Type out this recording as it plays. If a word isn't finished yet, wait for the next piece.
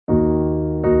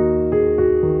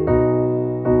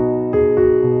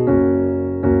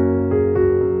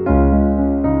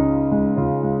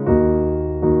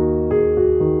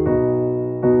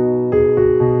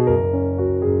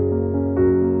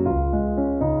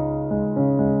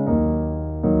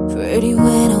pretty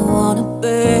when I wanna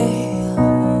be.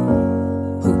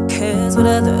 Who cares what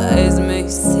other eyes may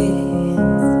see?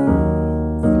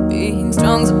 Being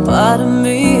strong's a part of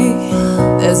me.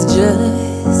 That's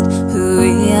just who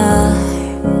we are.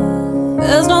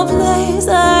 There's no place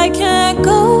I can't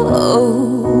go.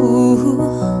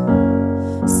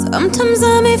 Sometimes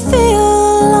I may feel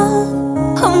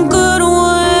alone. I'm good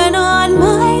when on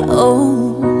my own.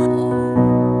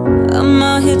 I'm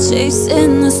out here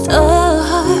chasing the stars.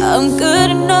 I'm good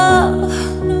enough,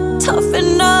 tough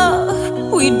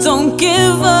enough. We don't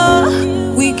give up,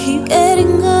 we keep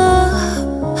getting up.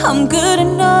 I'm good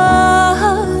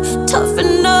enough, tough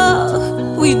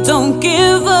enough. We don't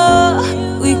give up,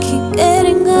 we keep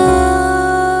getting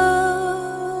up.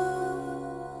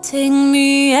 Take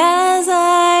me as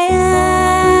I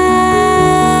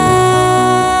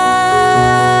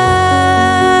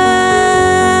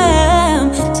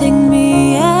am. Take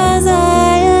me as I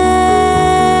am.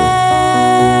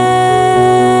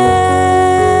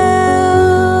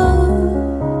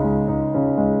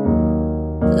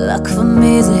 Luck for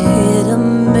me is a hit or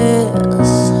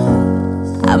miss.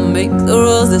 I make the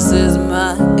rules, this is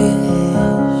my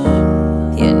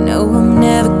ish. You know I'm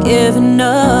never giving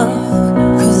up,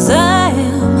 'cause I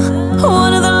am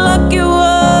one of the lucky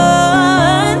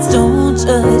ones. Don't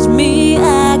judge me,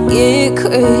 I get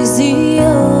crazy.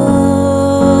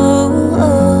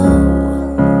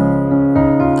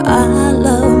 I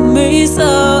love me, so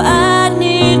I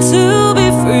need to be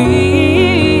free.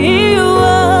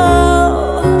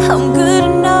 I'm good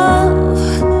enough,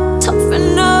 tough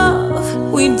enough.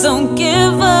 We don't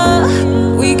give up,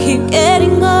 we keep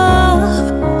getting up.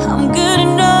 I'm good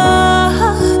enough,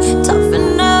 tough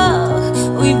enough.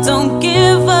 We don't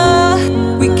give up,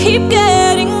 we keep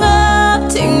getting up.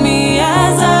 Take me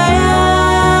as I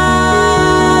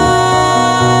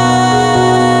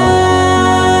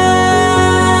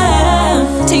am.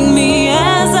 Take me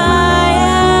as I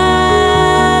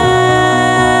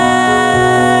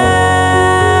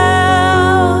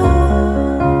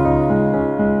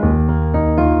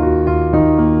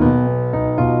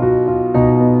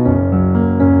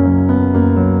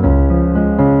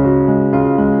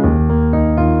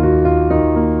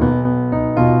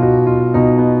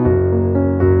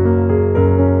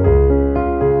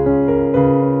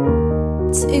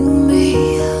Take me,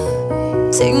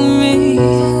 take me,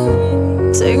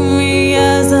 take me